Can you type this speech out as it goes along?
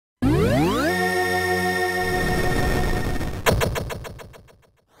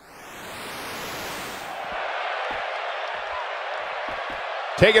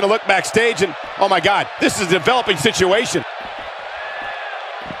Taking a look backstage, and oh my God, this is a developing situation.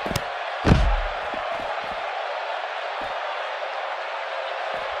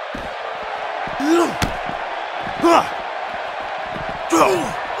 Oof.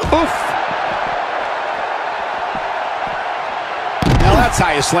 Now that's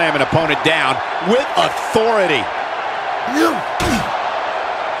how you slam an opponent down with authority.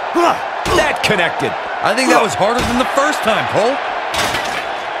 That connected. I think that was harder than the first time, Cole.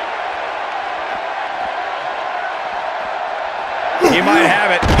 He might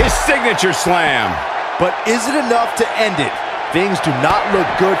have it. His signature slam. But is it enough to end it? Things do not look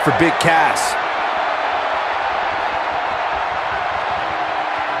good for Big Cass.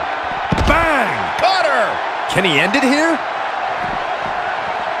 Bang! Cutter! Can he end it here?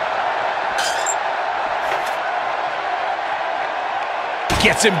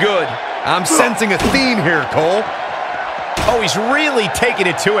 Gets him good. I'm sensing a theme here, Cole. Oh, he's really taking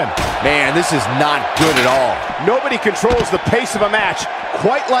it to him. Man, this is not good at all. Nobody controls the pace of a match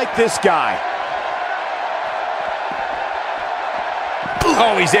quite like this guy.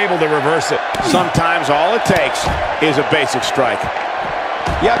 Oh, he's able to reverse it. Sometimes all it takes is a basic strike.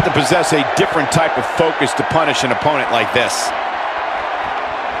 You have to possess a different type of focus to punish an opponent like this.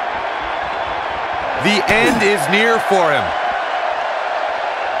 The end is near for him.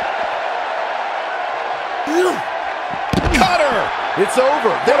 Cutter! It's over.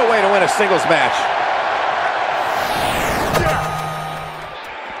 What a way to win a singles match.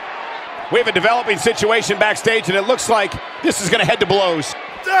 We have a developing situation backstage, and it looks like this is going to head to blows.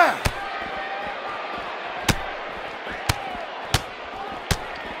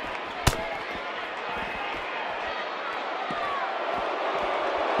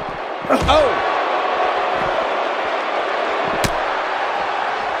 Oh!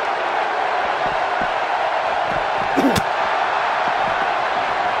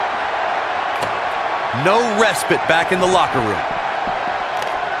 No respite back in the locker room.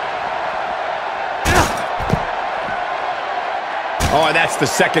 Oh, and that's the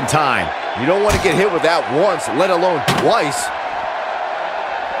second time. You don't want to get hit with that once, let alone twice.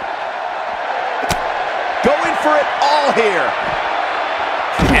 Going for it all here.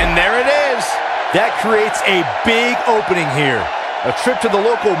 And there it is. That creates a big opening here. A trip to the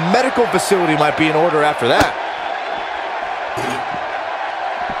local medical facility might be in order after that.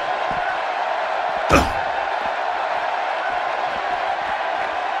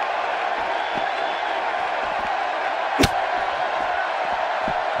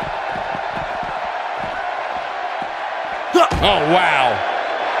 Oh, wow.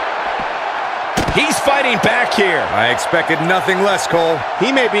 He's fighting back here. I expected nothing less, Cole.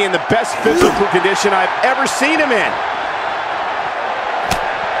 He may be in the best physical condition I've ever seen him in.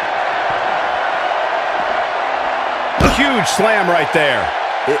 Huge slam right there.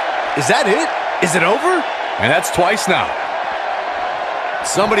 Is that it? Is it over? And that's twice now.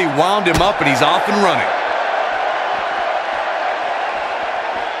 Somebody wound him up and he's off and running.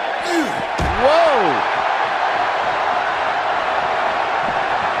 Whoa!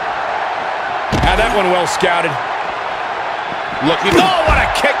 Now that one well scouted. Looking. Oh, what a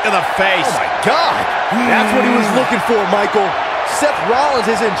kick to the face. Oh, my God. That's what he was looking for, Michael. Seth Rollins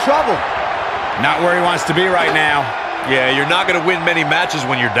is in trouble. Not where he wants to be right now. Yeah, you're not going to win many matches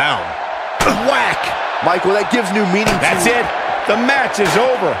when you're down. Whack. Michael, that gives new meaning to... That's it. The match is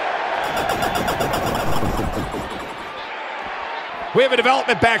over. We have a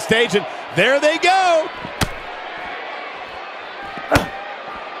development backstage, and there they go.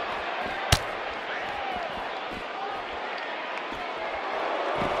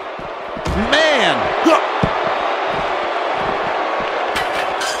 Man.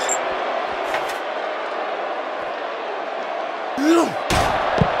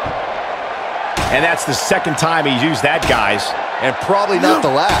 And that's the second time he's used that, guys. And probably not the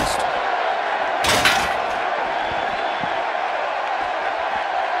last.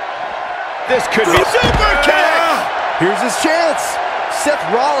 This could be super kick. Here's his chance. Seth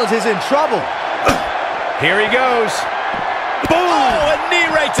Rollins is in trouble. Here he goes. Boom! Oh, a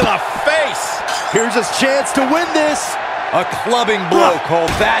knee right to the face. Here's his chance to win this. A clubbing blow, Cole.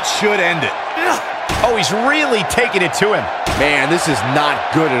 That should end it. Oh, he's really taking it to him. Man, this is not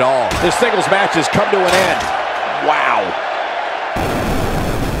good at all. This singles match has come to an end. Wow.